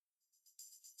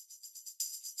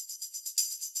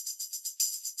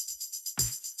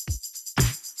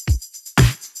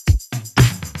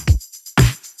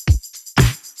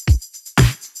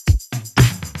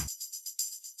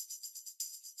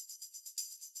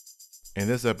In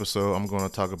this episode, I'm going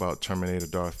to talk about Terminator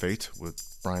Dark Fate with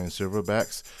Brian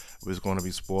Silverbacks. There's going to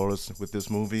be spoilers with this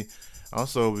movie.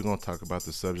 Also, we're going to talk about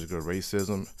the subject of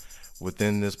racism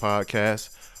within this podcast.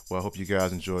 Well, I hope you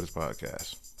guys enjoy this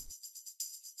podcast.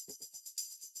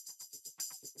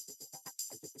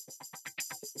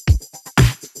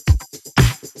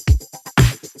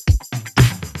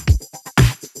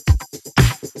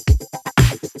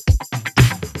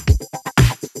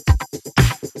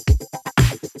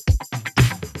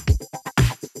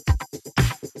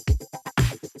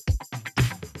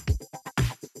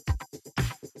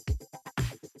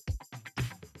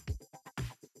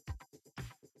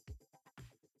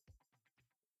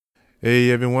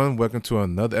 Hey everyone, welcome to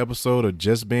another episode of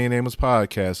Just Being Amos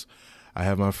Podcast. I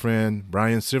have my friend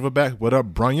Brian Silverback. What up,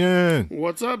 Brian?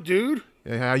 What's up, dude?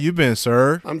 Hey, how you been,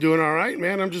 sir? I'm doing all right,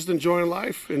 man. I'm just enjoying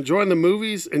life, enjoying the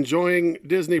movies, enjoying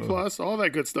Disney Plus, all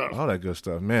that good stuff. All that good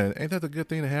stuff, man. Ain't that the good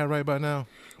thing to have right by now?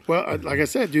 Well, like I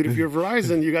said, dude, if you're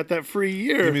Verizon, you got that free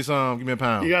year. Give me some. Give me a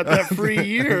pound. You got that free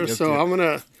year, so I'm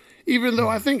gonna. Even though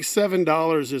I think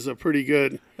 $7 is a pretty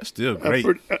good. That's still great.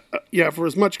 For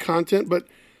as much content, but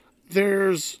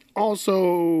there's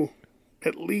also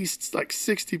at least like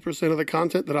 60% of the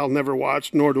content that I'll never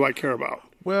watch, nor do I care about.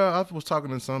 Well, I was talking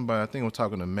to somebody, I think I was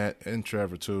talking to Matt and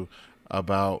Trevor too,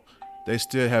 about they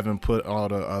still haven't put all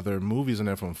the other movies in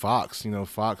there from Fox. You know,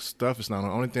 Fox stuff is not the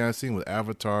only thing I've seen with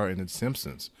Avatar and The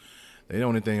Simpsons. They the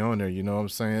only thing on there, you know what I'm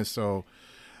saying? So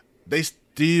they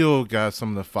still got some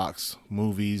of the Fox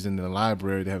movies in the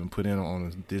library they haven't put in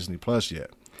on Disney Plus yet.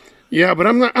 Yeah, but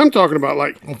I'm talking about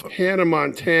like Hannah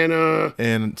Montana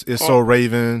and It's So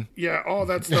Raven. Yeah, all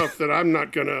that stuff that I'm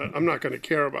not gonna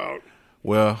care about.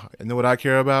 Well, you know what I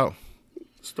care about?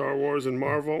 Star Wars and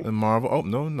Marvel. And Marvel. Oh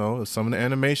no, some of the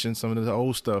animation, some of the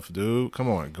old stuff, dude. Come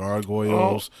on,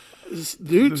 Gargoyles.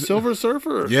 Dude, Silver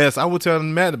Surfer. Yes, I was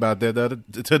telling Matt about that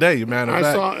today. Matter of fact,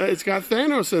 I saw it's got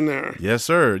Thanos in there. Yes,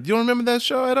 sir. You don't remember that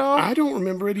show at all? I don't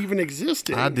remember it even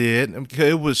existing. I did.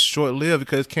 It was short lived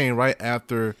because it came right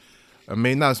after. I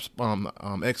mean, not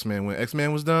X-Men. When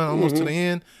X-Men was done, almost to the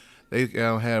end, they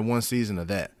had one season of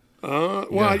that.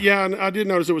 Yeah, I did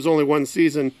notice it was only one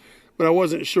season, but I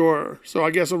wasn't sure. So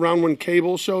I guess around when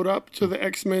Cable showed up to the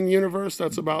X-Men universe,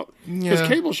 that's about because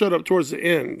Cable showed up towards the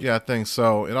end. Yeah, I think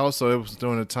so. And also, it was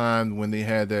during the time when they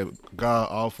had that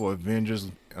god-awful Avengers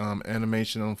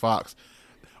animation on Fox.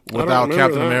 Without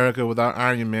Captain America, without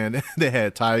Iron Man, they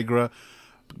had Tigra,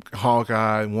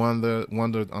 Hawkeye, Wonder,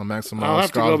 Maximoff. I'll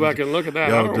have to go back and look at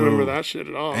that. I don't remember that shit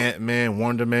at all. Ant-Man,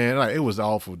 Wonder Man, like it was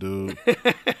awful, dude.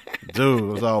 Dude, it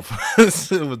was awful.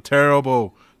 It was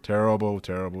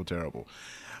terrible.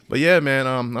 But yeah, man,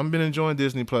 I've been enjoying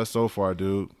Disney Plus so far,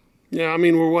 dude. Yeah, I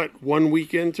mean, we're 1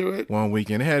 week into it? 1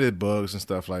 weekend. It had its bugs and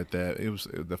stuff like that. It was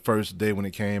the first day when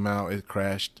it came out, it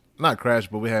crashed. Not crashed,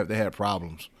 but they had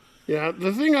problems. Yeah,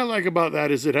 the thing I like about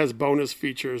that is it has bonus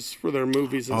features for their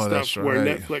movies and stuff where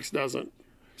Netflix doesn't.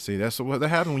 See, that's what that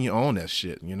happens when you own that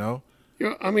shit, you know?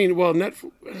 Yeah, I mean, well,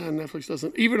 Netflix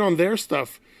doesn't. Even on their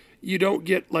stuff, you don't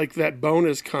get like that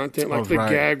bonus content, like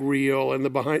gag reel and the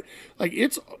behind. Like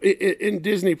it's in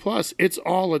Disney Plus, it's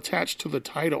all attached to the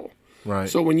title. Right.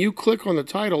 So when you click on the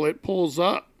title, it pulls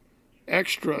up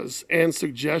extras and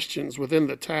suggestions within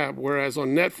the tab. Whereas on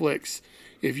Netflix,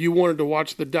 if you wanted to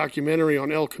watch the documentary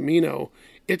on El Camino,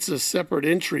 it's a separate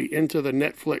entry into the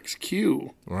Netflix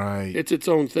queue. Right. It's its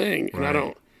own thing, and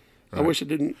right. I wish it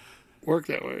didn't work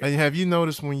that way. And have you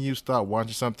noticed when you start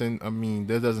watching something, I mean,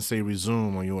 that doesn't say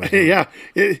resume on yours. Yeah.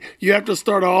 You have to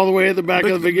start all the way at the back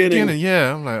of the beginning.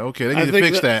 Yeah, I'm like, okay, they need to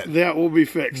fix that. That will be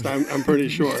fixed, I'm pretty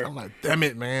sure. I'm like, damn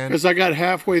it, man. Because I got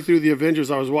halfway through the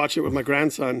Avengers, I was watching it with my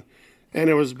grandson, and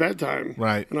it was bedtime.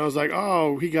 Right. And I was like,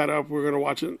 oh, he got up. We're going to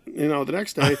watch it, the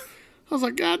next day. I was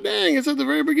like, God dang, it's at the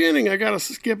very beginning. I got to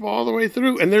skip all the way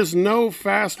through. And there's no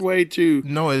fast way to...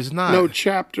 No, it's not. No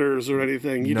chapters or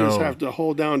anything. You just have to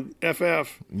hold down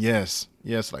FF. Yes.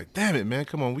 Like, damn it, man.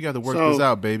 Come on. We got to work this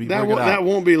out, baby. That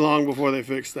won't be long before they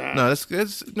fix that.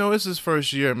 No, it's his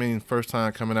first year. I mean, first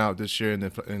time coming out this year in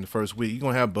the first week. You're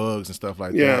going to have bugs and stuff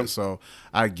like that. So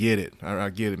I get it. I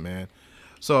get it, man.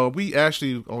 So we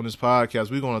actually, on this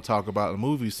podcast, we're going to talk about a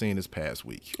movie we've seen this past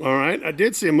week. All right. I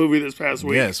did see a movie this past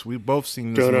week. Yes, we both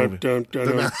seen this movie.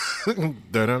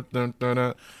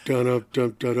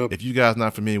 If you guys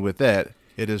not familiar with that,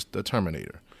 it is The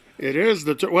Terminator. It is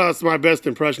it's my best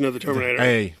impression of The Terminator.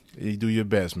 Hey, you do your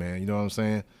best, man. You know what I'm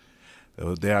saying?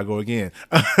 There I go again.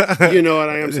 You know what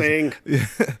I am saying?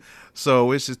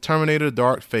 So it's Terminator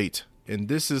Dark Fate. And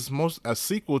this is a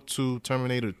sequel to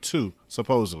Terminator 2,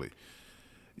 supposedly.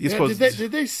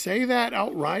 Did they say that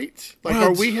outright? Like,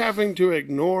 are we having to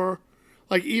ignore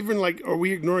Like even like, are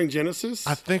we ignoring Genesis?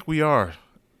 I think we are.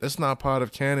 It's not part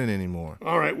of canon anymore.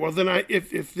 All right. Well, then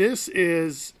if this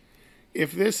is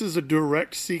a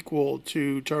direct sequel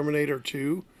to Terminator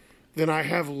 2, then I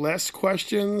have less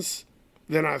questions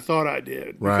than I thought I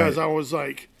did, because I was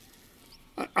like,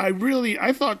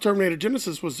 I thought Terminator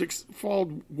Genesis was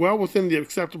fall well within the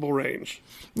acceptable range.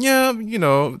 Yeah,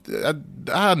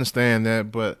 I understand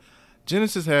that, but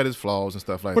Genesis had its flaws and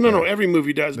stuff like that. No, every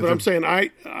movie does. But I'm saying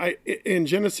I in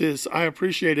Genesis, I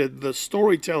appreciated the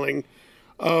storytelling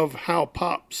of how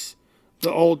Pops,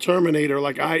 the old Terminator,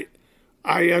 like I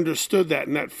understood that,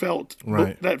 and that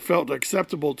felt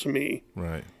acceptable to me.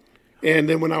 Right. And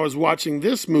then when I was watching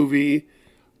this movie,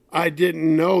 I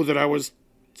didn't know that I was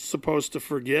supposed to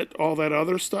forget all that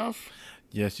other stuff.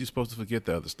 Yes, you're supposed to forget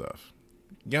the other stuff.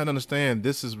 You gotta understand,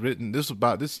 this is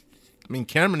about this. I mean,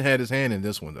 Cameron had his hand in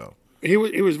this one, though. He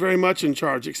was very much in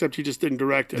charge, except he just didn't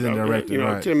direct it.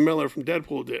 Right. Tim Miller from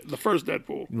Deadpool did the first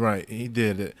Deadpool. Right, he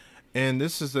did it, and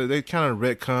this is they kind of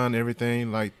retcon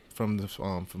everything, like from the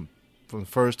from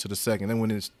first to the second. Then when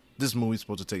this movie's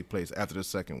supposed to take place after the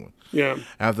second one. Yeah.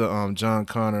 After John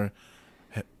Connor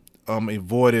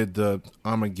avoided the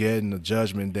Armageddon, the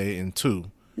Judgment Day in 2.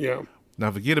 Yeah.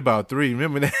 Now forget about 3.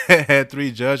 Remember they had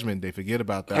 3 Judgment Day. Forget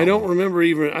about that. I don't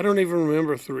even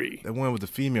remember 3. The one with the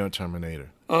female Terminator.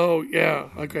 Oh yeah.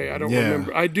 Okay. I don't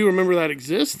remember. I do remember that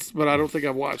exists, but I don't think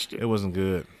I've watched it. It wasn't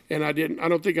good. And I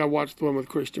don't think I watched the one with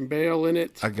Christian Bale in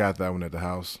it. I got that one at the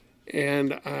house.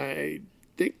 And I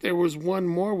think there was one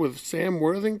more with Sam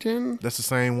Worthington. That's the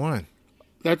same one.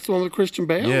 That's the one with Christian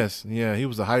Bale? Yes. Yeah, he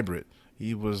was a hybrid.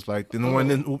 He was like the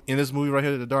one in this movie right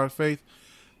here, The Dark Faith.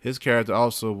 His character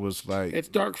also was like... It's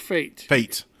Dark Fate.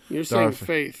 Fate. You're saying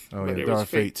Faith. Oh, yeah, Dark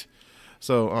Fate.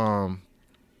 So,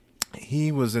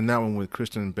 he was in that one with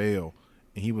Christian Bale,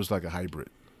 and he was like a hybrid.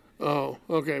 Oh,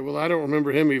 okay. Well, I don't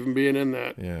remember him even being in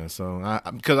that. Yeah, so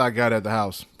because I got it at the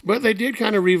house. But they did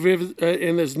kind of revisit,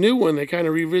 in this new one, they kind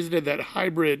of revisited that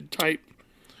hybrid type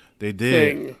They did.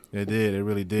 thing. They did. They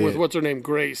really did. With what's her name?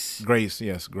 Grace. Grace,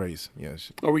 yes.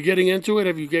 Are we getting into it?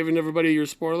 Have you given everybody your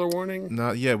spoiler warning?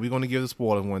 Not yet. We're going to give the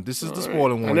spoiler one. This is the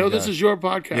spoiler one. I know this is your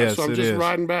podcast, Yes, so I'm just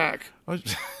riding back. I'm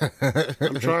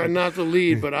trying not to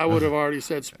lead, but I would have already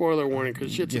said spoiler warning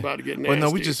because shit's about to get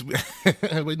nasty.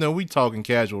 Well, no, we talking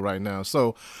casual right now.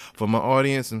 So, for my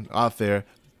audience and out there,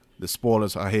 the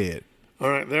spoilers are ahead. All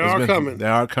right, they are coming. They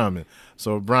are coming.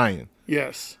 So, Brian.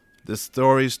 Yes. The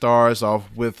story starts off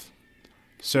with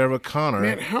Sarah Connor.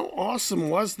 Man, how awesome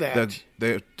was that?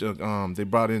 They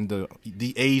brought in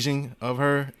the aging of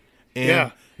her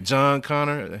and John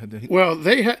Connor. Well,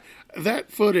 they had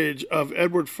that footage of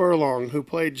Edward Furlong, who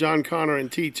played John Connor in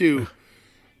T2.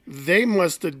 They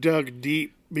must have dug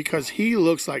deep because he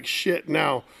looks like shit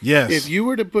now. Yes. If you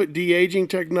were to put de-aging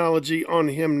technology on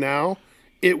him now,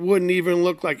 it wouldn't even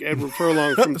look like Edward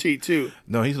Furlong from T2.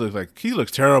 No, he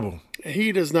looks terrible.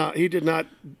 He did not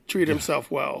treat himself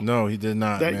well. No, he did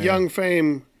not. That man. young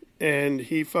fame, and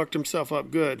he fucked himself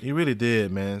up good. He really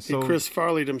did, man. So he Chris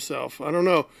Farley'd himself. I don't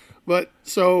know, but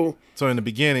so in the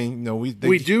beginning, we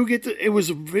do get to. It was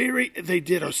they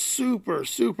did a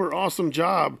super awesome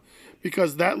job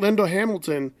because that Linda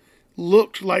Hamilton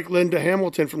looked like Linda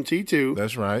Hamilton from T2.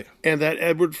 That's right. And that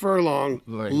Edward Furlong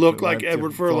looked like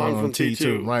Edward Furlong from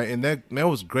T2. Right, and that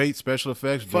was great special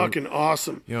effects. Fucking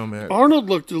awesome. Man. Arnold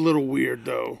looked a little weird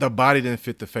though. The body didn't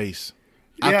fit the face.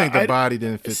 I think the body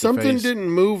didn't fit the face. Something didn't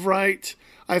move right.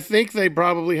 I think they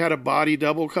probably had a body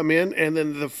double come in, and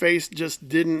then the face just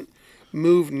didn't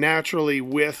move naturally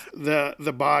with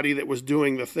the body that was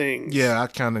doing the things. Yeah, I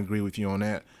kind of agree with you on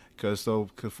that. Because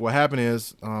what happened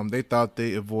is they thought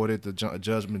they avoided the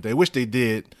Judgment Day, which they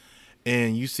did.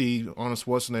 And you see Arnold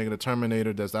Schwarzenegger, the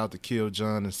Terminator that's out to kill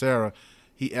John and Sarah,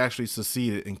 he actually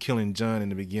succeeded in killing John in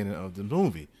the beginning of the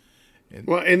movie. And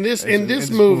well, in this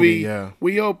movie,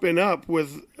 we open up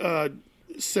with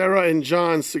Sarah and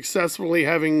John successfully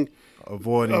having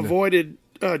avoided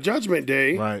Judgment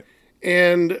Day. Right.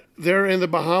 And they're in the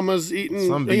Bahamas eating,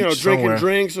 drinking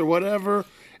drinks or whatever.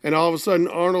 And all of a sudden,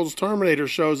 Arnold's Terminator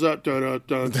shows up, and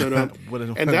that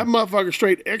motherfucker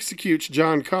straight executes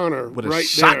John Connor with right a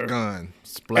shotgun,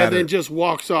 there, and then just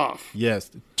walks off. Yes,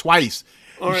 twice.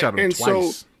 He shot him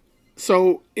twice.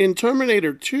 So in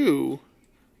Terminator 2,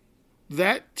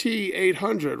 that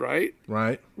T-800,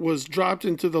 right, was dropped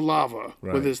into the lava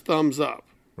with his thumbs up.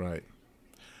 Right.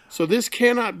 So this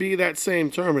cannot be that same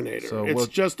Terminator. So it's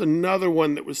just another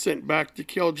one that was sent back to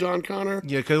kill John Connor.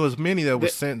 Yeah, because it was many that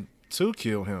was sent to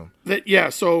kill him.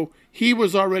 So he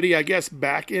was already, I guess,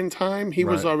 back in time. He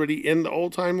was already in the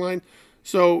old timeline.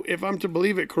 So if I'm to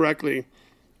believe it correctly,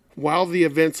 while the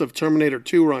events of Terminator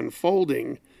 2 were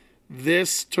unfolding,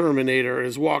 this Terminator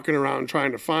is walking around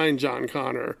trying to find John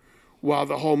Connor while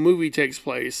the whole movie takes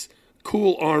place.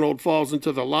 Cool Arnold falls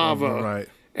into the lava. Right.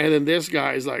 And then this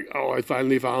guy is like, oh, I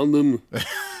finally found him.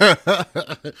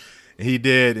 He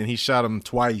did, and he shot him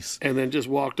twice. And then just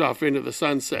walked off into the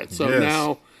sunset. So Yes.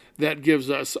 now that gives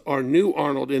us our new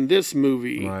Arnold in this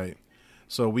movie. Right.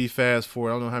 So we fast forward,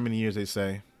 I don't know how many years they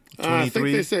say. I think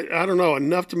 23? they said, I don't know,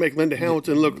 enough to make Linda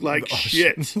Hamilton look like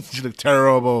shit. She looked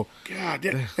terrible. God,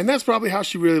 and that's probably how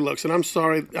she really looks. And I'm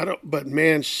sorry, but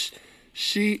man,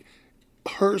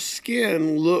 her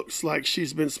skin looks like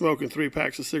she's been smoking 3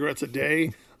 packs of cigarettes a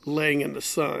day, laying in the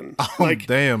sun. Oh,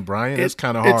 damn, Brian, that's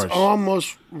kind of harsh. It's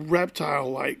almost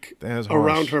reptile-like That's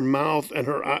around harsh. her mouth and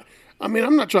her eye. I mean,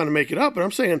 I'm not trying to make it up, but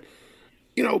I'm saying,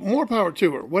 more power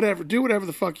to her. Whatever, do whatever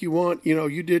the fuck you want.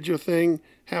 You did your thing.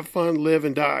 Have fun, live,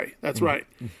 and die. That's right.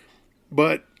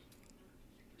 But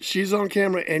she's on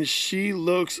camera and she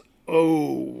looks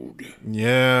old.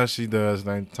 Yeah, she does.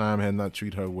 Like, time had not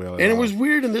treated her well at And it all. was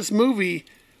weird in this movie,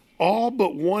 all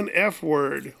but one F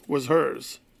word was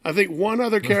hers. I think one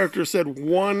other character said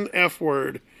one F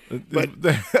word, but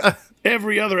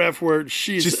every other F word,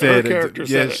 she her said, character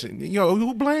yeah, said it.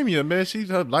 who blame you, man?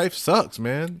 Her life sucks,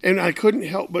 man. And I couldn't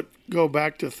help but go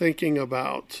back to thinking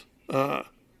about, are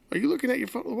you looking at your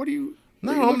phone? What are you?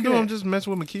 No, what are you I'm looking doing. at? I'm just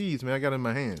messing with my keys, man. I got it in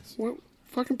my hands. Well,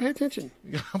 fucking pay attention.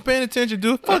 I'm paying attention,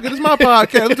 dude. Fuck it, it's my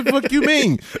podcast. What the fuck you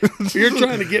mean? You're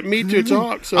trying to get me to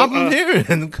talk, so I'm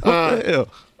hearing. What the hell?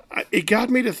 it got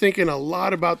me to thinking a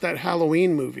lot about that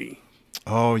Halloween movie.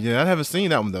 Oh yeah, I haven't seen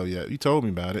that one though yet. You told me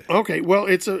about it. Okay, well,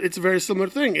 it's a very similar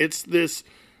thing. It's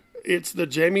the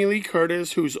Jamie Lee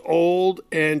Curtis who's old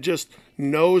and just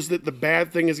knows that the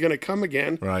bad thing is going to come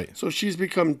again. Right. So she's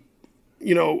become,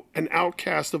 an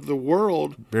outcast of the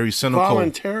world. Very cynical.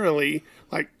 Voluntarily,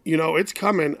 like, it's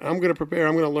coming. I'm going to prepare.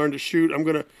 I'm going to learn to shoot. I'm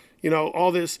going to,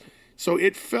 all this. So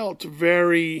it felt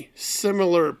very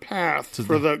similar path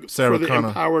for the Connor.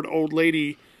 empowered old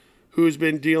lady who's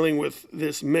been dealing with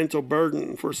this mental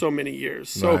burden for so many years.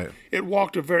 So Right. it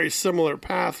walked a very similar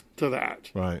path to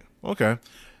that. Right. Okay.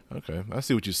 I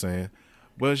see what you're saying.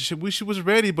 Well, she was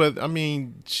ready, but I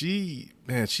mean, she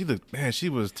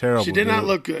was terrible. She did not dude.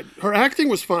 look good. Her acting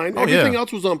was fine. Oh, Everything yeah.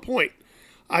 else was on point.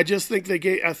 I just think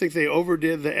they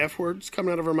overdid the F words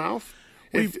coming out of her mouth.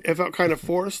 It felt kind of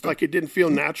forced, like it didn't feel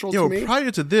natural to me.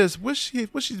 Prior to this, what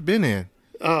she's been in?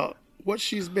 What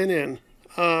she's been in.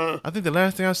 I think the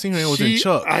last thing I seen her in was in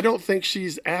Chuck. I don't think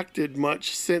she's acted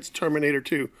much since Terminator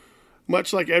 2.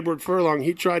 Much like Edward Furlong,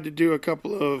 he tried to do a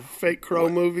couple of fake Crow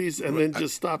movies and then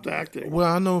just stopped acting. Well,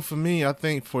 I know for me, I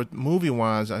think for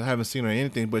movie-wise, I haven't seen her in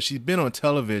anything, but she's been on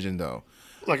television, though.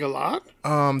 Like a lot?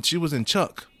 She was in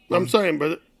Chuck. I'm saying,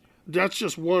 but that's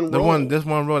just one The role. this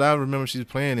one role I remember she's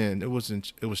playing in, it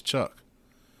was Chuck.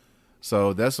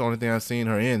 So that's the only thing I've seen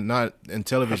her in, not in I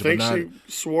television. think but not, she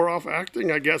swore off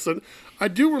acting, I guess. And I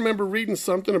do remember reading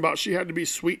something about she had to be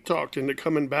sweet-talked into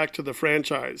coming back to the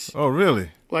franchise. Oh,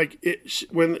 really? Like,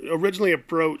 when originally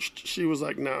approached, she was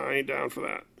like, nah, I ain't down for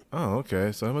that. Oh,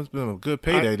 okay. So it must have been a good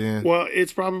payday then. Well,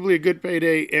 it's probably a good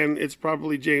payday, and it's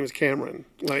probably James Cameron.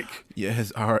 Like,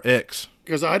 Yes, our ex.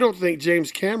 because I don't think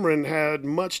James Cameron had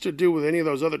much to do with any of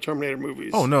those other Terminator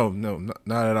movies. Oh, no,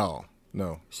 not at all.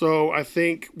 No. So I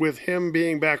think with him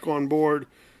being back on board,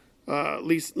 at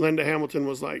least Linda Hamilton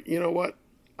was like, you know what?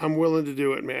 I'm willing to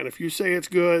do it, man. If you say it's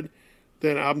good,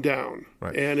 then I'm down.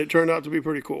 Right. And it turned out to be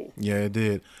pretty cool. Yeah, it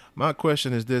did. My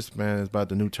question is this, man, is about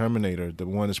the new Terminator, the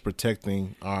one that's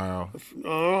protecting our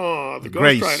Oh, the Ghost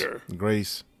Grace. Rider.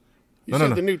 Grace. You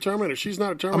said the new Terminator. She's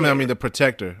not a Terminator. I mean the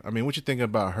protector. I mean, what you think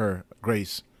about her,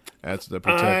 Grace, as the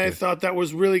protector? I thought that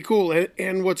was really cool.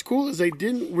 And what's cool is they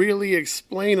didn't really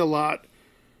explain a lot.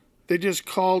 They just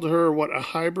called her, a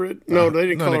hybrid? No, they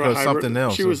didn't call her a called hybrid. something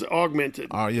else. She was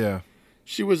augmented. Yeah.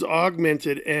 She was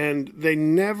augmented, and they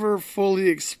never fully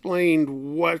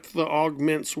explained what the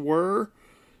augments were,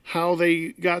 how they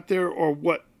got there, or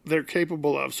what they're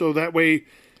capable of. So that way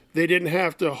they didn't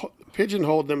have to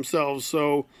pigeonhole themselves.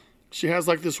 So she has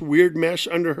like this weird mesh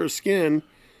under her skin.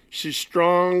 She's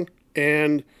strong,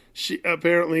 and she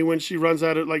apparently when she runs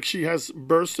out of, like, she has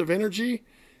bursts of energy,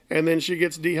 and then she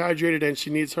gets dehydrated and she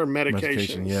needs her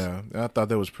medications. Yeah, I thought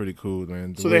that was pretty cool,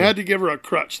 man. So they had to give her a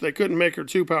crutch. They couldn't make her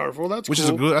too powerful. That's which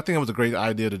cool. is good. I think it was a great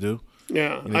idea to do.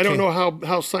 Yeah, I don't know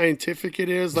how scientific it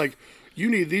is. Like, you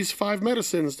need these 5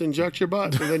 medicines to inject your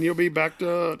butt, and then you'll be back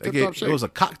to tip-top shape. It was a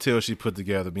cocktail she put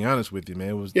together. To be honest with you, man,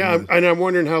 it was. Yeah, and I'm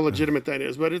wondering how legitimate that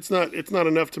is, but it's not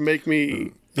enough to make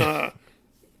me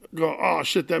go, oh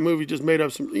shit, that movie just made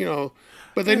up some,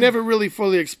 but they never really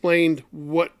fully explained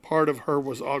what part of her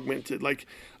was augmented. Like,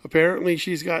 apparently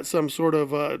she's got some sort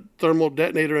of thermal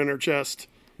detonator in her chest.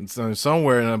 It's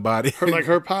somewhere in her body.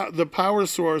 The power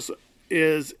source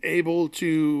is able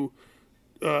to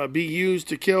be used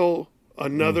to kill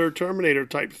another Terminator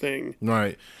type thing.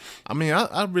 Right. I mean,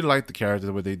 I really like the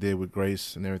character, what they did with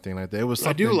Grace and everything like that. It was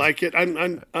something. I do like it.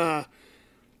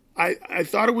 I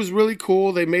thought it was really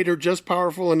cool. They made her just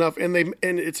powerful enough, and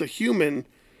it's a human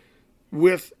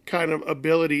with kind of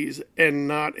abilities and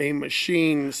not a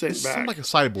machine sent back. Like a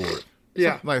cyborg.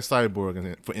 Yeah, like a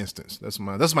cyborg, for instance. That's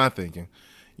my thinking.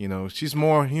 She's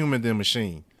more human than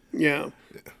machine. Yeah.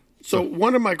 So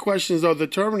one of my questions, though, the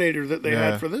Terminator that they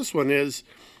had for this one is,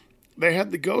 they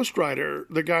had the Ghost Rider,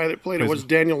 the guy that played it was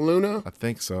Daniel Luna. I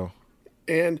think so.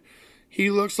 And he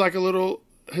looks like a little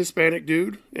Hispanic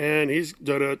dude, and he's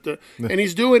and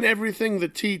he's doing everything the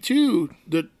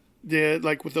T2 did,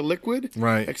 like with the liquid,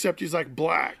 right? Except he's like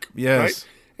black, yes.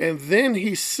 Right? And then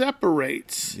he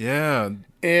separates, yeah.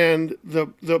 And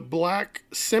the black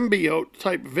symbiote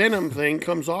type venom thing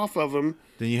comes off of him.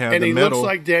 Then you have and the he metal. looks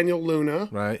like Daniel Luna,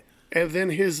 right? And then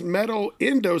his metal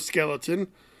endoskeleton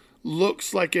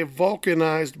looks like a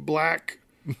vulcanized black,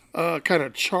 kind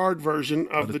of charred version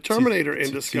of the Terminator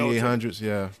endoskeleton. T-800s,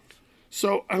 yeah.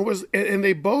 So and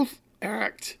they both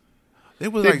act. They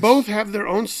like, both have their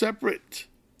own separate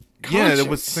conscience. Yeah, it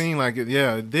would seem like it.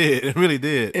 Yeah, it did. It really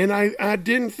did. And I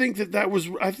didn't think that was.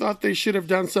 I thought they should have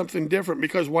done something different,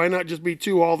 because why not just be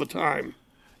two all the time?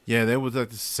 Yeah, there was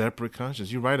like a separate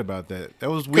conscience. You're right about that.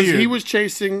 That was weird. Because he was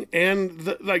chasing,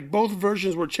 and both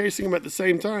versions were chasing him at the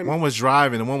same time. One was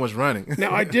driving and one was running.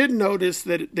 Now I did notice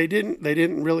that they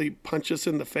didn't really punch us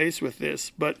in the face with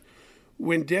this, but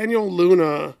when Daniel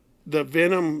Luna, the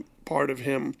Venom part of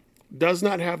him, does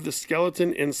not have the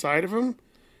skeleton inside of him,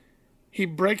 he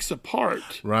breaks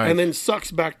apart, right, and then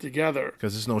sucks back together.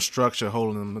 Because there's no structure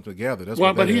holding them together. That's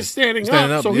but he's standing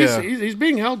up, so yeah. he's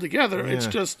being held together. Yeah. It's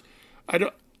just I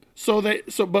don't.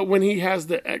 But when he has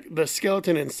the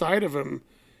skeleton inside of him,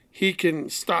 he can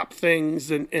stop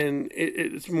things, and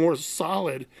it's more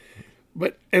solid.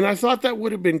 And I thought that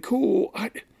would have been cool.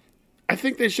 I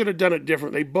think they should have done it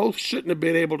different. They both shouldn't have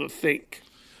been able to think.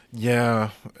 Yeah,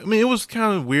 I mean, it was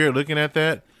kind of weird looking at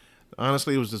that.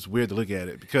 Honestly, it was just weird to look at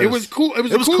it because it was cool. It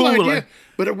was a cool idea.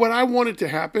 But what I wanted to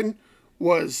happen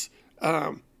was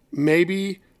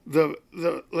maybe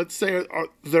let's say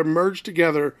they're merged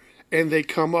together and they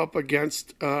come up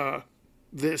against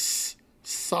this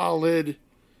solid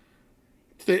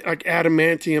like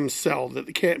adamantium cell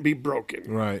that can't be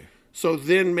broken. Right. So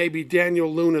then maybe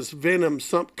Daniel Luna's venom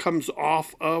comes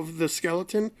off of the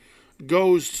skeleton,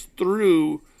 goes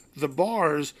through the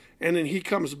bars, and then he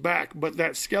comes back. But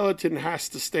that skeleton has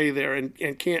to stay there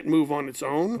and can't move on its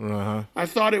own. Uh-huh. I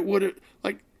thought it would have,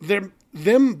 like,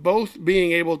 them both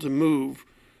being able to move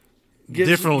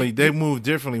differently. They move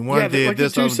differently. One did like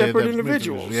this, two other separate did that.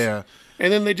 individuals. Yeah.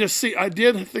 And then they just see. I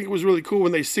did think it was really cool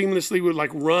when they seamlessly would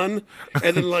like run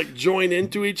and then like join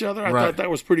into each other. I thought that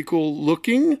was pretty cool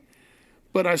looking,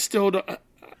 but I still,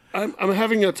 I'm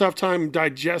having a tough time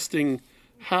digesting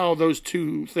how those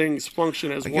two things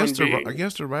function as one being. I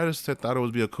guess the writers thought it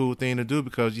would be a cool thing to do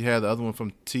because you had the other one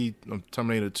from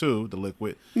Terminator 2, the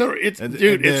liquid. No, it's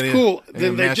cool.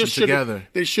 Then they just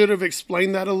should have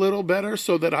explained that a little better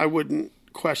so that I wouldn't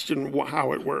question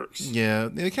how it works. Yeah,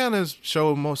 it kind of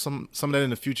showed some of that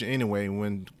in the future anyway.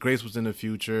 When Grace was in the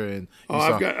future, and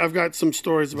I've got some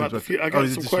stories about the future. I got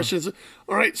some questions.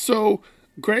 All right, so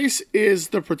Grace is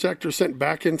the protector sent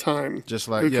back in time, just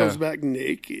like who comes back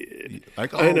naked,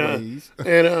 like always.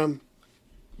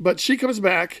 But she comes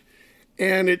back,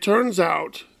 and it turns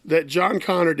out that John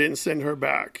Connor didn't send her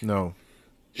back. No,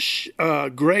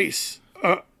 Grace.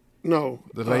 No,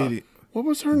 the lady. What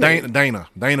was her name? Dana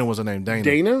was her name.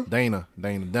 Dana.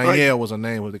 Danielle was her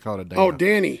name. What they called her? Dana. Oh,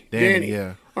 Danny.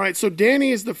 Yeah. All right. So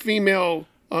Danny is the female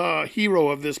hero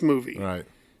of this movie. Right.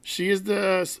 She is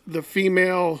the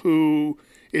female who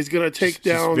is going to take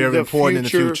down very important in the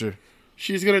future.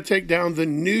 She's going to take down the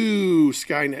new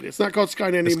Skynet. It's not called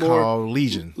Skynet anymore. It's called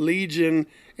Legion. Legion.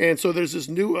 And so there's this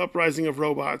new uprising of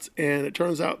robots, and it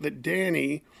turns out that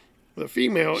Danny, the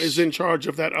female, is in charge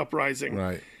of that uprising.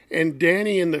 Right. And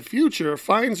Danny in the future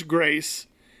finds Grace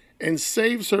and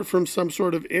saves her from some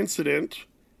sort of incident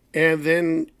and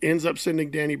then ends up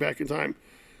sending Danny back in time.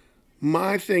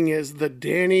 My thing is the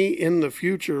Danny in the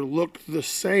future looked the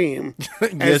same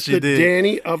as the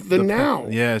Danny of the now.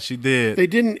 Yeah, she did. They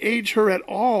didn't age her at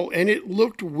all, and it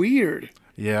looked weird.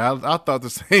 Yeah, I thought the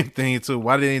same thing too.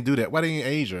 Why didn't they do that? Why didn't they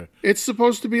age her? It's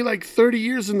supposed to be like 30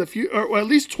 years in the future, or at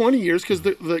least 20 years, because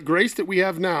the Grace that we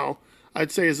have now,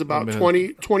 I'd say, is about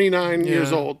 29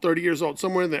 years old, 30 years old,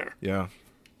 somewhere in there. Yeah.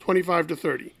 25 to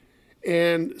 30.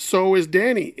 And so is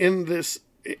Danny in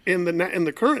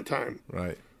the current time.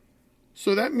 Right.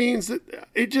 So that means that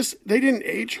they didn't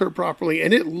age her properly,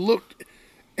 and it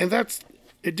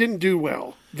didn't do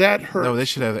well. That hurt. No, they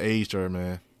should have aged her,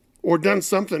 man. Or done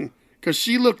something, because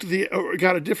she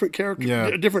got a different character,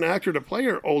 a different actor to play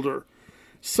her older.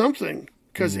 Something,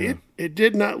 because it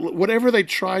did not, whatever they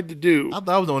tried to do. I thought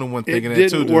I was the only one thinking it that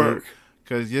too, didn't dude. work.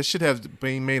 Because you should have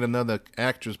been made another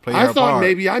actress play I her thought part.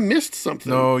 maybe I missed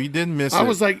something. No, you didn't miss it. I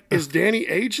was like, is Danny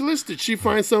ageless? Did she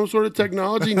find some sort of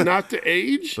technology not to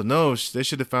age? But no, they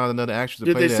should have found another actress to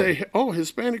Did play they that. say, oh,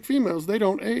 Hispanic females, they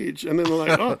don't age? And then they're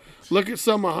like, oh, look at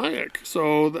Selma Hayek.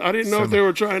 So I didn't know if they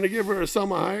were trying to give her a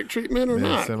Selma Hayek treatment or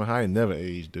not. Selma Hayek never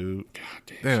aged, dude.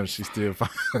 God damn, she's still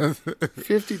fine.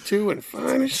 52 and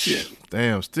fine as shit.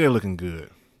 Damn, still looking good.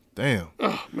 Damn.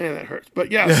 Oh, man, that hurts.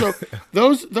 But yeah, so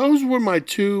those were my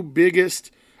two biggest,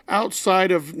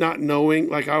 outside of not knowing.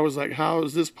 Like, I was like, how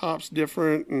is this Pops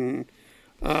different? And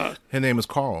her name is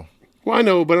Carl. well, I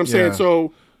know, but I'm saying,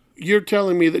 so you're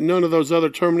telling me that none of those other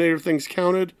Terminator things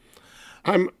counted?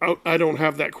 I don't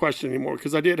have that question anymore,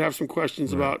 because I did have some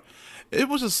questions about. It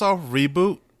was a soft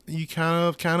reboot. You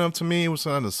kind of to me, it was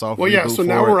kind of a soft reboot. Well, yeah, so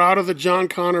now for it. we're out of the John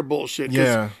Connor bullshit. 'Cause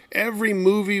Yeah. every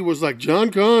movie was like, John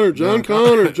Connor, John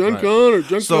Connor.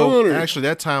 So actually,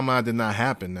 that timeline did not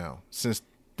happen now, since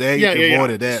they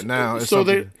avoided that. Now, it's so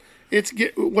something.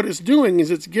 what it's doing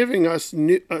is it's giving us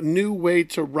a new way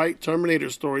to write Terminator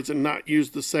stories and not use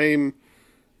the same.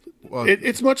 Well,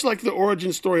 It's much like the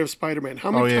origin story of Spider-Man. How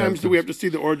many times do we have to see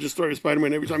the origin story of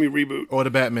Spider-Man every time you reboot? or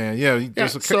the Batman,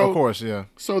 of course, yeah.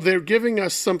 So they're giving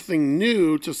us something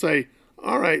new to say,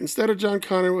 all right, instead of John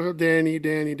Connor, we'll have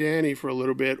Danny for a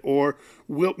little bit, or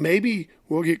we'll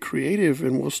get creative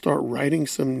and we'll start writing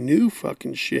some new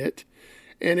fucking shit.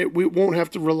 And we won't have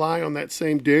to rely on that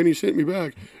same Danny sent me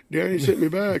back. Danny sent me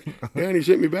back. Danny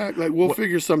sent me back. Like, we'll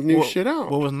figure some new shit out.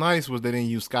 What was nice was they didn't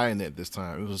use Skynet this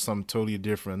time. It was something totally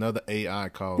different. Another AI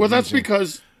called. Well, that's Legion.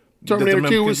 because Terminator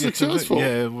 2 was successful.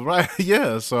 Yeah, right.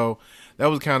 Yeah, so that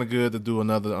was kind of good to do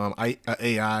another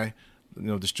AI,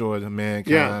 destroy the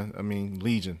mankind. Yeah. I mean,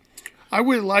 Legion. I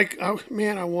would like,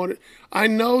 I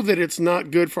know that it's not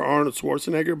good for Arnold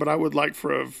Schwarzenegger, but I would like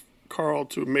for Carl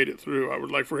to have made it through. I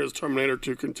would like for his Terminator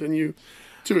to continue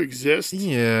to exist.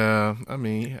 Yeah, I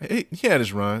mean, he had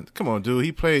his run. Come on, dude.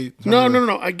 He played.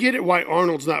 No. I get it why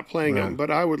Arnold's not playing him,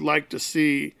 but I would like to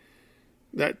see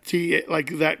that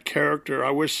that character.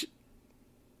 I wish,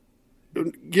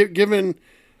 given,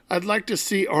 I'd like to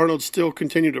see Arnold still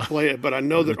continue to play it, but I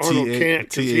know that Arnold can't,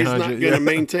 because he's not going to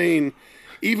maintain.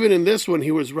 Even in this one,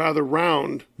 he was rather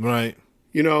round, right?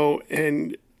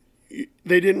 And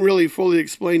they didn't really fully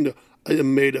explain I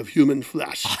am made of human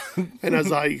flesh, and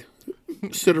as I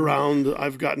sit around,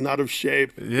 I've gotten out of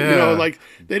shape. Yeah.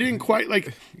 They didn't quite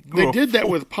they did that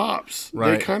with Pops.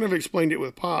 Right. They kind of explained it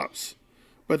with Pops,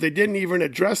 but they didn't even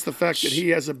address the fact that he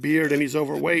has a beard and he's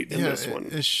overweight in this one.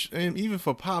 And even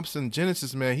for Pops in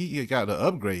Genesis, man, he got an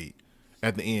upgrade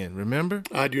at the end. Remember?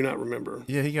 I do not remember.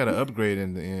 Yeah, he got an upgrade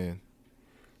in the end.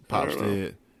 Pops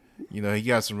did. He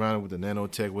got surrounded with the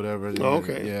nanotech, whatever. Oh,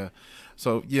 okay. Yeah.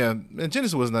 So yeah, and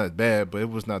Genesis was not bad, but it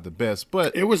was not the best.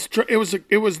 But it was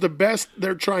the best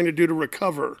they're trying to do to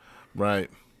recover. Right.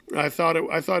 I thought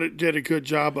it did a good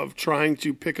job of trying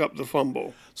to pick up the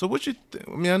fumble. So what you?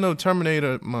 I know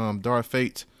Terminator, Dark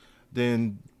Fate,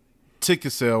 then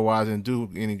ticket sale wise didn't do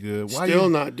any good. Still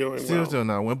not doing well. Still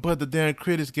not well. But the damn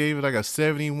critics gave it like a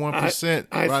 71%.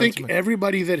 I think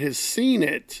everybody that has seen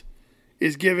it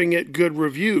is giving it good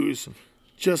reviews.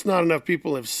 Just not enough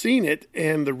people have seen it,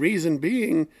 and the reason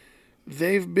being,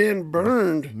 they've been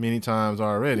burned many times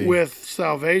already with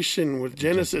Salvation, with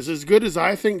Genesis. As good as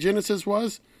I think Genesis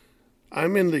was,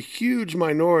 I'm in the huge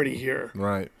minority here.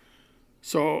 Right.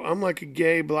 So I'm like a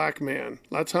gay black man.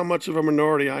 That's how much of a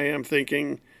minority I am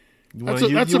thinking. That's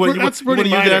pretty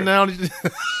minor. That analogy?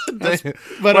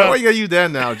 But why you gotta use that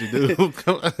analogy, dude?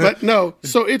 But no,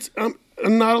 so it's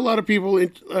not a lot of people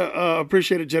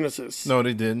appreciated Genesis. No,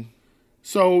 they didn't.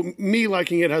 So me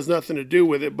liking it has nothing to do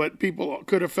with it, but people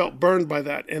could have felt burned by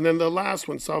that. And then the last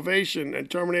one, Salvation and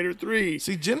Terminator 3.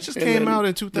 See, Genesis came out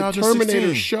in 2016. The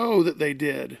Terminator show that they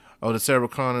did. Oh, the Sarah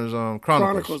Connor's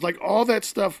Chronicles. Like, all that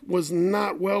stuff was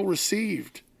not well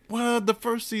received. Well, the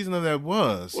first season of that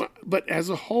was. Well, but as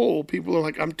a whole, people are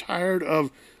like, I'm tired of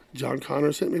John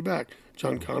Connor sent me back.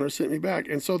 John Connor sent me back.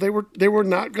 And so they were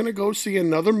not going to go see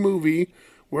another movie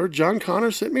where John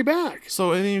Connor sent me back.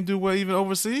 So it didn't even do well even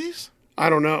overseas? I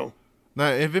don't know. Now,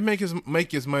 if it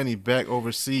make his money back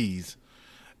overseas,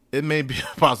 it may be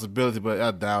a possibility, but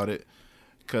I doubt it.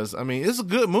 Because, I mean, it's a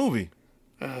good movie.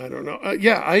 I don't know.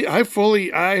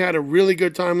 I had a really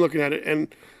good time looking at it.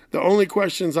 And the only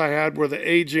questions I had were the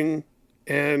aging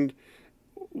and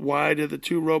why did the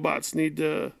two robots need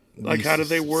to, like, how did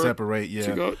they work separate,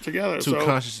 to go together? Two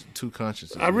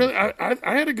conscious. I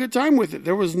had a good time with it.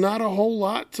 There was not a whole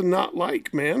lot to not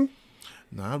like, man.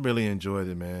 No, I really enjoyed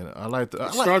it, man.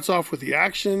 It starts off with the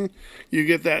action. You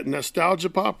get that nostalgia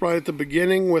pop right at the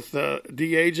beginning with the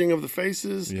de-aging of the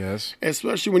faces. Yes.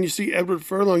 Especially when you see Edward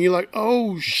Furlong, you're like,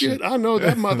 oh, shit, I know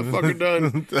that motherfucker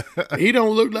done. He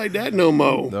don't look like that no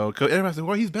more. No, because everybody said,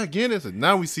 well, he's back in it. So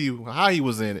now we see how he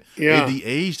was in it. Yeah. They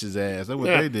de-aged his ass. That's what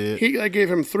they did. They gave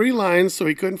him 3 lines so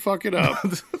he couldn't fuck it up.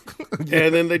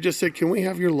 And then they just said, can we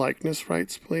have your likeness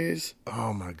rights, please?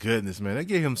 Oh, my goodness, man. They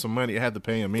gave him some money. I had to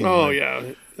pay him anyway. Oh, yeah.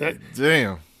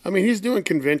 Damn. I mean, he's doing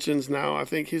conventions now. I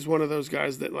think he's one of those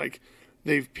guys that, like,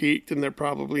 they've peaked and they're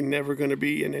probably never going to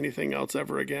be in anything else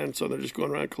ever again. So they're just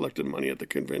going around collecting money at the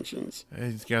conventions.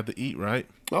 Hey, he's got to eat, right?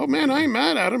 Oh, man, I ain't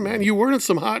mad at him, man. You were in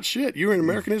some hot shit. You were in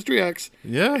American History X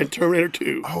and Terminator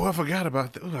 2. Oh, I forgot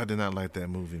about that. Oh, I did not like that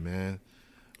movie, man.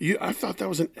 I thought that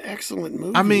was an excellent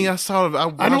movie. I mean, I saw it.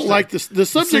 I don't like this. The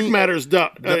subject matter is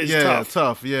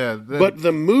tough. Yeah. But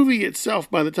the movie itself,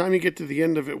 by the time you get to the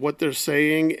end of it, what they're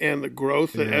saying and the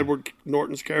growth that Edward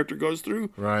Norton's character goes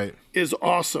through is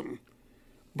awesome.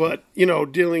 But, you know,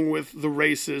 dealing with the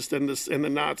racist and the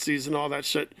Nazis and all that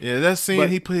shit. Yeah, that scene,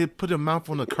 he put a mouth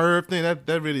on the curve thing,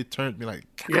 that really turned me like,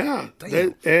 God,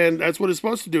 damn. And that's what it's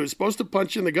supposed to do. It's supposed to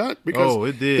punch you in the gut because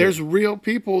it did. There's real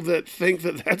people that think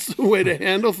that that's the way to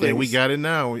handle things. And we got it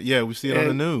now. Yeah, we see it on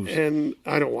the news. And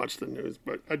I don't watch the news,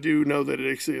 but I do know that it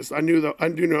exists. I do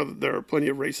know that there are plenty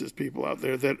of racist people out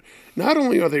there that not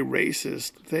only are they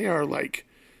racist, they are like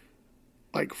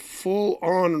full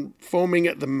on foaming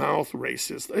at the mouth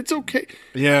racist. It's okay.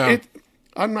 Yeah.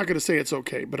 I'm not going to say it's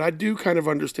okay, but I do kind of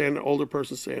understand an older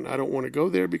person saying, I don't want to go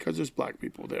there because there's black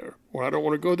people there, or I don't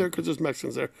want to go there because there's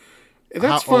Mexicans there. And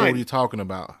that's fine. How old are you talking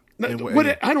about? I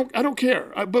don't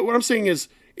care. But what I'm saying is,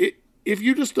 if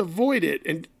you just avoid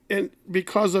it and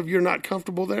because of you're not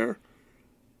comfortable there,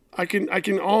 I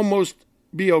can almost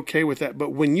be okay with that.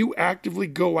 But when you actively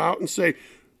go out and say,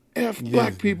 F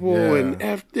black people and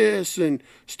F this and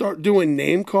start doing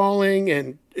name calling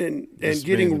and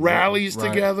getting rallies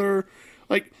together.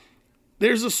 Like,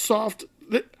 there's a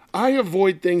I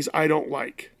avoid things I don't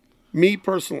like. Me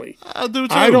personally. I do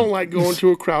too. I don't like going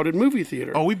to a crowded movie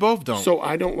theater. Oh, we both don't. So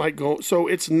I don't like going. So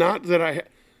it's not that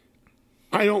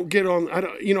I don't get on.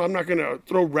 I'm not going to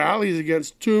throw rallies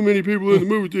against too many people in the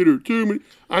movie theater. Too many.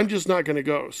 I'm just not going to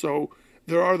go. So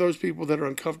there are those people that are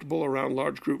uncomfortable around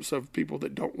large groups of people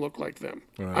that don't look like them.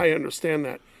 Right. I understand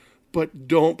that. But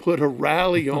don't put a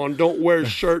rally on. Don't wear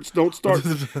shirts. Don't start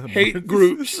hate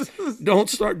groups. Don't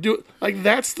start doing... Like,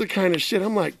 that's the kind of shit.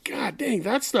 I'm like, God dang,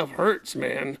 that stuff hurts,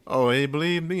 man. Oh, hey,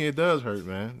 believe me, it does hurt,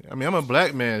 man. I mean, I'm a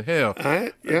black man. Hell.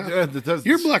 Yeah.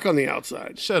 You're black on the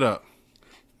outside. Shut up.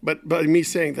 But me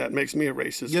saying that makes me a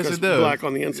racist. Yes, it does. Black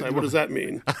on the inside. What does that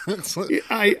mean?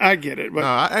 I get it. But no,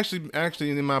 I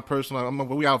actually in my personal life,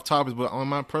 we off topics, but in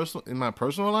my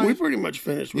personal life, we pretty much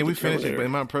finished. We finished it. But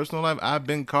in my personal life, I've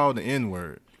been called the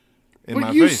N-word.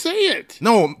 But you say it.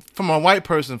 No, from a white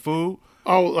person, fool.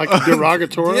 Oh, like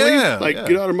derogatorily?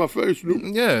 Get out of my face.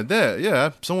 Yeah, that.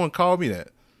 Yeah, someone called me that.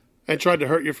 And tried to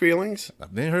hurt your feelings?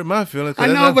 They hurt my feelings. I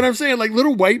know, but I'm saying, like,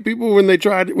 little white people when they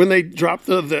dropped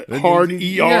the hard ER.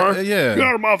 Yeah. Get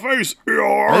out of my face,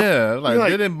 ER. Yeah, like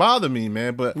they didn't bother me,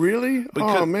 man. But really?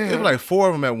 Oh man, there were like 4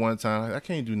 of them at one time. I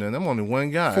can't do nothing. I'm only one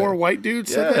guy. 4 white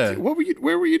dudes said that. What were you?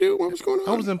 Where were you doing? What was going on?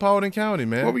 I was in Paulding County,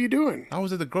 man. What were you doing? I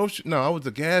was at I was at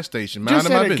the gas station. Just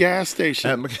at a gas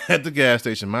station. At the gas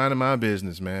station, minding my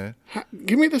business, man.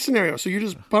 Give me the scenario. So you're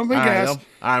just pumping gas.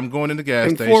 I'm going in the gas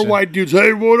and station. And 4 white dudes.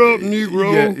 Hey, what up,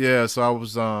 Negro? Yeah. So I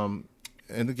was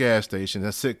in the gas station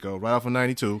at Citgo, right off of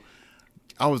 92.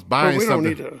 I was buying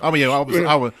something.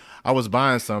 I was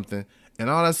buying something, and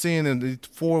all I seen in the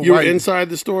 4 You white. were inside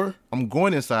the store. I'm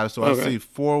going inside the store. Okay. I see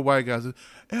 4 white guys.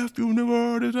 F you,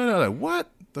 nigga. I'm like, what?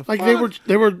 The like fuck?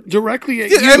 they were directly at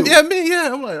you.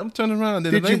 I'm turning around.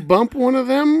 Did you bump one of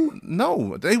them?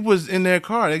 No, they was in their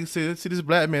car. They see this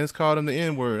black man has called him the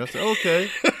N-word. I said, okay,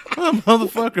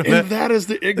 motherfucker. And that is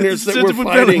the ignorance that we're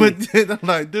fighting. I'm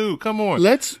like, dude, come on.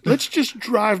 Let's just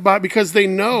drive by because they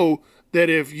know that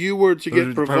if you were to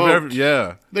get provoked,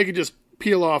 they could just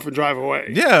peel off and drive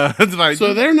away. Yeah, it's like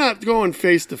So they're not going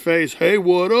face to face. Hey,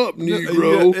 what up,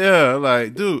 Negro? Yeah,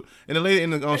 like dude. And the lady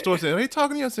in the store said, "Are they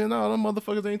talking to you?" I said, "No, them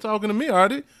motherfuckers ain't talking to me, are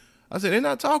they?" I said, "They're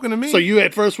not talking to me." So you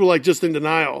at first were like just in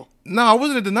denial. No, I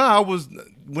wasn't in denial. I was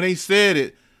when they said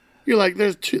it. You're like,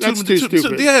 that's too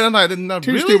stupid. Yeah, I'm like, not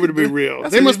Too really? stupid to be real.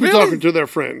 They must be talking to their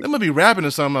friend. They must be rapping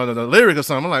or something, or the lyric or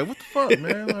something. I'm like, what the fuck,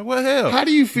 man? Like, what the hell? How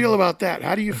do you feel about that?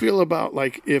 How do you feel about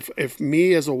like if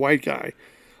me as a white guy,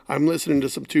 I'm listening to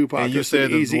some Tupac And you or some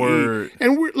said the Eazy-E, word.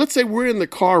 and let's say we're in the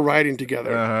car riding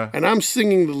together, and I'm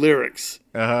singing the lyrics,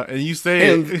 And you say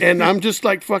it. and I'm just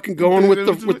like fucking going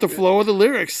with the flow of the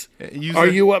lyrics. Are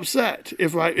you upset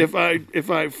if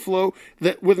I flow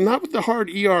that with not with the hard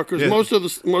ER, because most of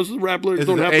the rap lyrics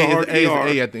don't have the hard A, ER.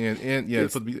 A at the end. Yeah,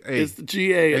 it's supposed to be A. It's the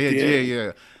GA at the end.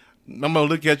 Yeah. I'm gonna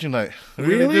look at you like,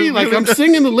 Really? Like I'm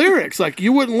singing the lyrics. Like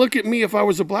you wouldn't look at me if I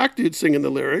was a black dude singing the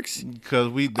lyrics.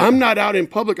 Because I'm not out in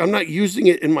public. I'm not using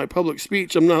it in my public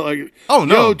speech. I'm not like, oh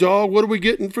no, yo, dog, what are we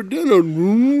getting for dinner?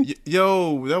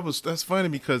 Yo, that's funny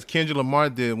because Kendrick Lamar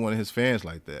did one of his fans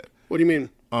like that. What do you mean?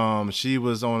 She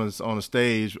was on a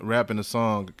stage rapping a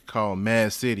song called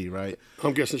Mad City, right?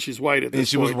 I'm guessing she's white at this And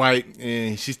she point. was white,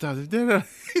 and she started.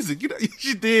 He said, "Get out."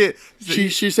 She did.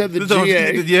 She said the So,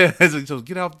 GA. Yeah. So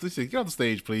get off. She said, "Get off the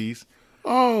stage, please."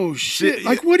 Oh shit!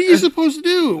 Like, what are you supposed to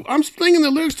do? I'm singing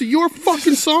the lyrics to your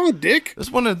fucking song, Dick.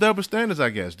 That's one of the double standards,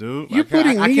 I guess, dude. You're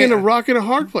putting me in a rock and a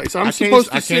hard place. I'm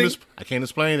supposed to sing. I can't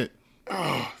explain it.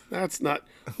 Oh, that's not.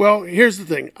 Well, here's the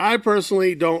thing. I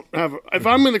personally don't have. If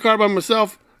I'm in the car by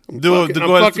myself, I'm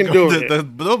fucking doing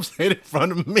it. But don't say it in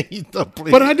front of me, though,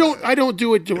 please. But I don't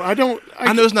do it. I know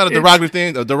it's not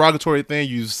a derogatory thing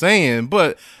you're saying,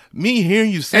 but me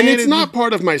hearing you saying it, and it's not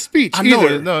part of my speech I know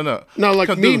either. it. No. No,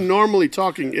 like me normally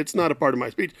talking, it's not a part of my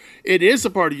speech. It is a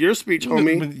part of your speech,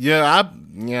 homie. Yeah,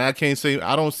 I can't say.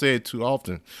 I don't say it too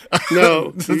often.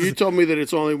 No, you told me that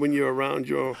it's only when you're around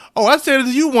your. Oh, I said it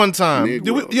to you one time.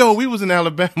 We was in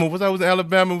Alabama. I was in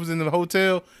Alabama. Was in the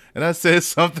hotel. And I said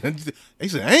something. He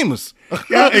said, Amos.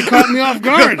 Yeah, it caught me off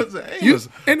guard. Amos.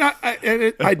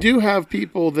 I do have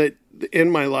people that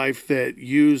in my life that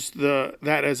use that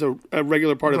as a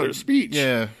regular part of their speech.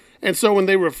 Yeah. And so when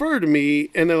they refer to me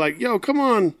and they're like, yo, come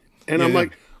on. And I'm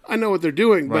like, I know what they're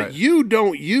doing, but you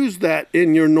don't use that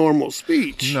in your normal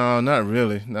speech. No, not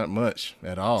really. Not much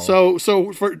at all. So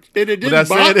it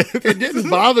didn't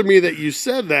bother me that you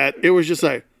said that. It was just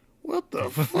like, what the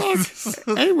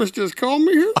fuck? Amos just called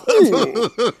me here.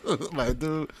 Like,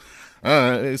 dude,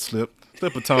 it slipped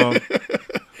a tongue.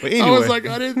 But anyway, I was like,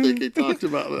 I didn't think he talked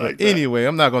about it like that. Anyway,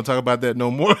 I'm not going to talk about that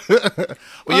no more.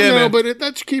 But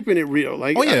that's keeping it real.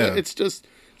 Like, it's just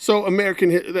so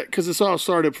American, because it's all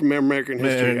started from American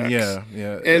History X.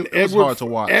 Yeah. And it was hard to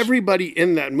watch. Everybody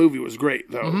in that movie was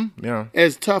great, though. Mm-hmm. Yeah.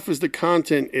 As tough as the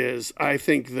content is, I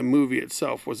think the movie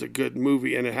itself was a good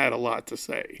movie, and it had a lot to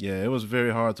say. Yeah, it was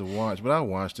very hard to watch, but I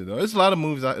watched it, though. There's a lot of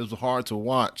movies it was hard to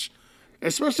watch.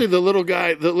 Especially the little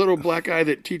black guy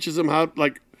that teaches him how,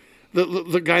 like,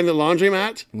 the guy in the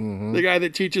laundromat, the guy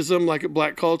that teaches him like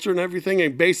black culture and everything,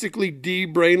 and basically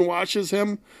de-brainwashes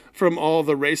him from all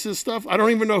the racist stuff. I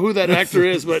don't even know who that actor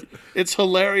is, but it's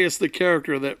hilarious, the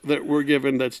character that we're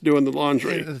given that's doing the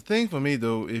laundry. The thing for me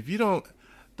though, if you don't,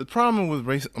 the problem with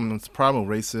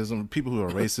racism, people who are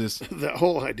racist, that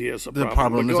whole idea is a problem. The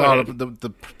problem is all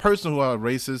the person who are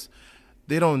racist.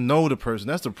 They don't know the person.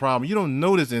 That's the problem. You don't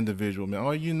know this individual, man.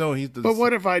 All you know, But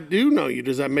what if I do know you?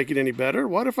 Does that make it any better?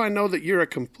 What if I know that you're a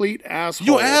complete asshole?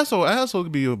 You're an asshole. Asshole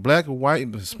could be a black,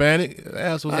 white, Hispanic.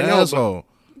 Asshole's an asshole.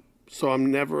 So I'm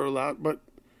never allowed. But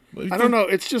I don't know.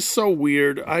 It's just so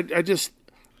weird. I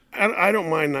don't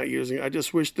mind not using it. I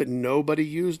just wish that nobody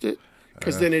used it.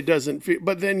 Because then it doesn't feel.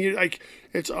 But then you like,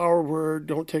 it's our word.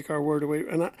 Don't take our word away.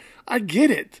 And I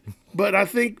get it. But I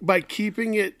think by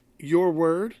keeping it your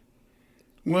word,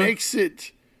 makes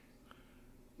it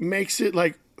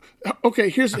like, okay,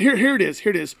 here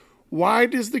it is. Why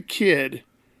does the kid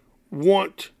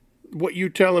want what you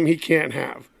tell him he can't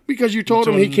have? Because you told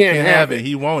him he can't have it.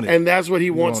 He wants it. And that's what he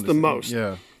wants the most.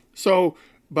 Yeah. So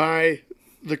by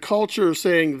the culture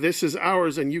saying this is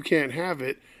ours and you can't have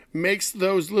it, makes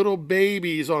those little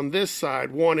babies on this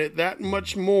side want it that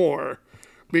much more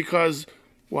because,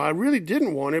 well, I really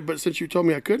didn't want it, but since you told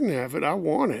me I couldn't have it, I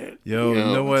want it. Yo, you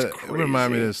know what? It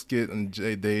reminded me of the skit on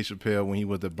Dave Chappelle when he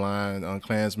was the blind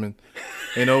Klansman.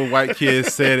 And old white kid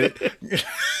said it.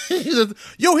 He said,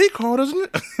 yo, he called us.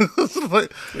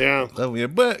 Like, yeah.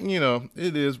 But, you know,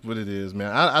 it is what it is,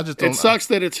 man. I just don't. It sucks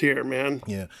that it's here, man.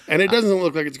 Yeah. And it doesn't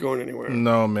look like it's going anywhere.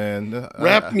 No, man.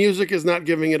 Rap music is not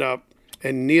giving it up,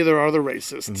 and neither are the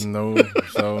racists. No.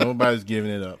 So nobody's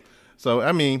giving it up. So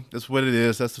I mean, that's what it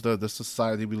is. That's the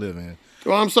society we live in.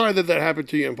 Well, I'm sorry that happened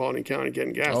to you in Paulding County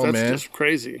getting gas. Oh, That's man. just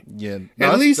crazy. Yeah,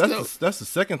 At least that's the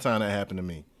second time that happened to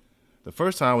me. The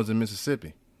first time was in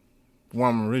Mississippi, where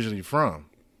I'm originally from.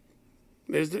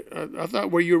 I thought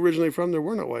where you originally from, there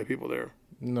were no white people there.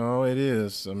 No, it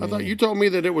is. I thought you told me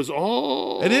that it was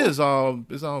all. It is all.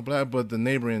 It's all black, but the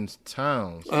neighboring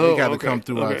towns Oh, they got to okay, come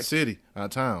through okay. our city, our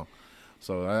town.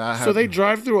 So I have. So they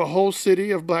drive through a whole city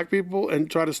of black people and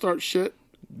try to start shit.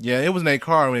 Yeah, it was in their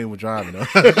car when they were driving. Though.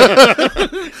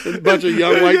 A bunch of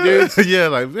young white dudes. Yeah,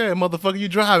 like, yeah, motherfucker, you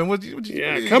driving? What you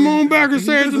Yeah, come on back and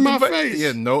say it to my face.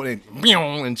 Yeah, no,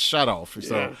 and shut off.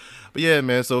 So, Yeah. but yeah,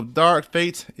 man. So Dark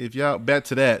Fate. If y'all back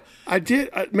to that, I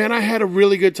did, man. I had a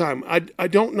really good time. I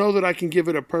don't know that I can give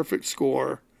it a perfect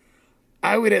score.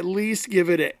 I would at least give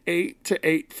it an 8 to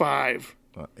 8.5.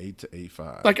 8 to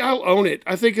 8.5. Like, I'll own it.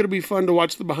 I think it'll be fun to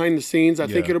watch the behind the scenes. I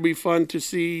think Yeah. it'll be fun to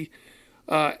see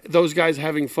those guys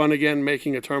having fun again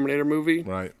making a Terminator movie.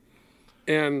 Right.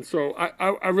 And so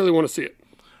I really want to see it.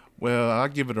 Well, I'll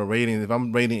give it a rating. If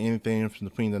I'm rating anything from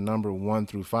between the number 1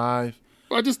 through 5,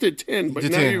 Well, I just did 10, but to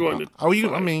now 10. you're going to Oh, you?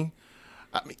 5. I mean,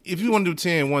 if you want to do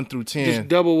 10, 1 through 10, just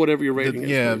double whatever your rating is.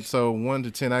 yeah. Please. So 1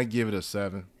 to 10, I give it a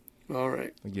 7. All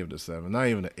right. I give it a 7. Not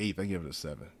even an 8. I give it a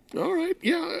 7. All right.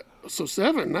 Yeah. So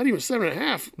 7, not even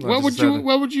 7.5. No, What just would you 7.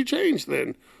 What would you change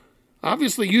then?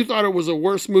 Obviously, you thought it was a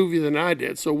worse movie than I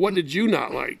did. So what did you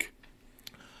not like?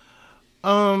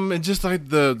 And just like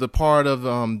the part of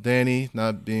Danny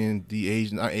not being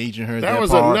not aging her. That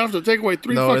was part. enough to take away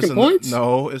 3 it's fucking points?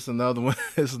 No, it's another one.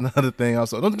 It's another thing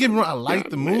also. Don't get me wrong. I like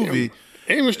the movie.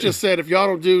 Amos just said if y'all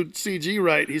don't do CG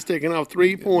right, he's taking off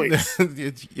 3 points.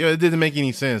 it didn't make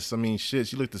any sense. I mean, shit,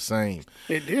 she looked the same.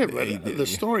 It did, but the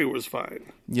story was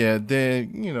fine. Yeah,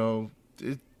 then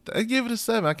I give it a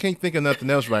 7. I can't think of nothing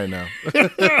else right now.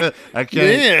 I can't.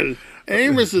 Man,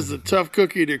 Amos is a tough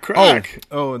cookie to crack.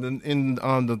 And then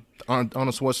on the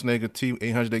Schwarzenegger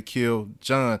T-800 they killed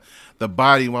John. The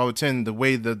body, while we're telling the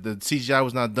way the CGI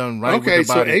was not done right. Okay, with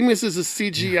the so body. Amos is a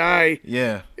CGI.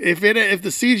 Yeah, If the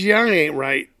CGI ain't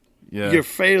right, yeah,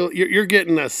 you're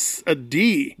getting a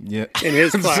D yeah. in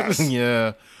his class.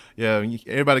 Yeah.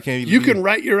 Everybody can't. Even You can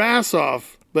write your ass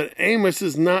off, but Amos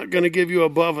is not going to give you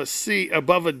above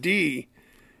a D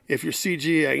if your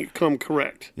CG ain't come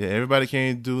correct. Yeah, everybody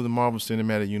can't do the Marvel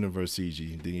Cinematic Universe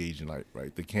CG, the agent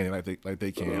right. They can't like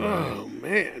they can. Oh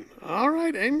man! All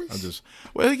right, Amos.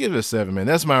 They give it a 7, man.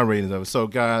 That's my rating of it. So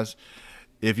guys,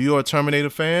 if you're a Terminator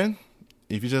fan,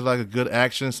 if you just like a good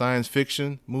action science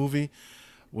fiction movie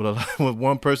with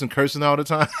one person cursing all the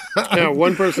time, Yeah,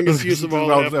 one person gets use of all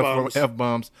the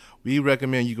F-bombs, we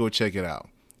recommend you go check it out.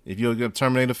 If you're a good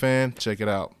Terminator fan, check it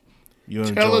out.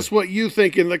 Tell us what you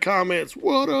think in the comments.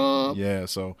 What up? Yeah,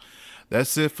 so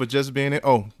that's it for just being it.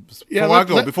 Oh, Yeah,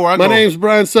 before I go. My name's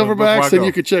Brian Silverbacks, go. and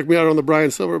you can check me out on the Brian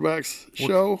Silverbacks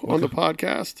show on the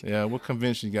podcast. Yeah, what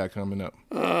convention you got coming up?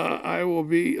 I will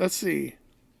be, let's see,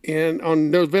 and on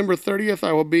November 30th,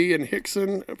 I will be in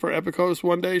Hickson for Epicos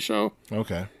One Day Show.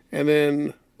 Okay. And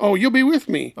then, you'll be with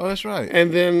me. Oh, that's right.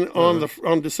 And then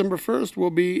on December 1st, we'll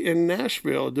be in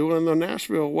Nashville doing the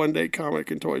Nashville One Day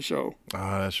Comic and Toy Show.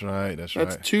 Oh, that's right. That's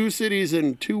right. 2 cities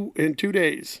in 2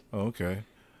 days. Oh, okay.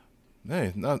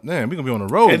 Hey, we're gonna be on the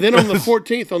road. And then on the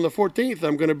 14th,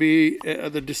 I'm going to be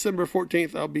the December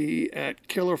 14th. I'll be at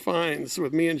Killer Finds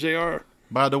with me and JR.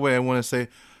 By the way, I want to say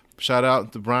shout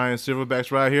out to Brian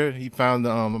Silverbacks right here. He found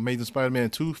the Amazing Spider-Man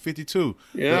 252.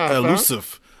 Yeah, the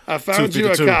elusive. I found you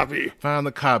a 252. copy. Found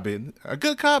a copy, a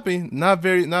good copy. Not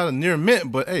a near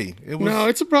mint, but hey, it was. No,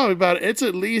 it's it's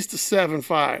at least a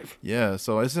 7.5. Yeah,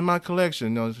 so it's in my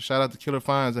collection. Shout out to Killer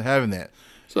Finds for having that.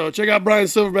 So check out Brian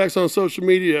Silverbacks on social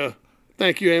media.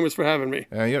 Thank you, Amos, for having me.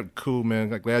 Yeah, cool, man.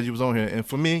 Glad you was on here. And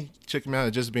for me, check me out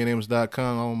at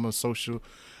justbeingamos.com on my social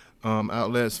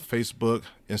outlets, Facebook,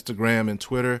 Instagram, and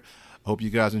Twitter. I hope you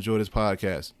guys enjoy this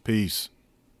podcast. Peace.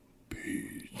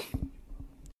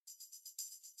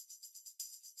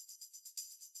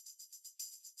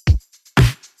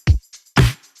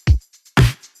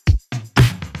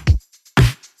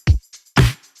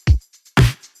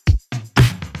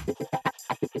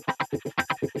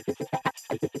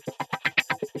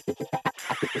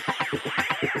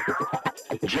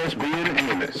 Just being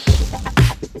Amos.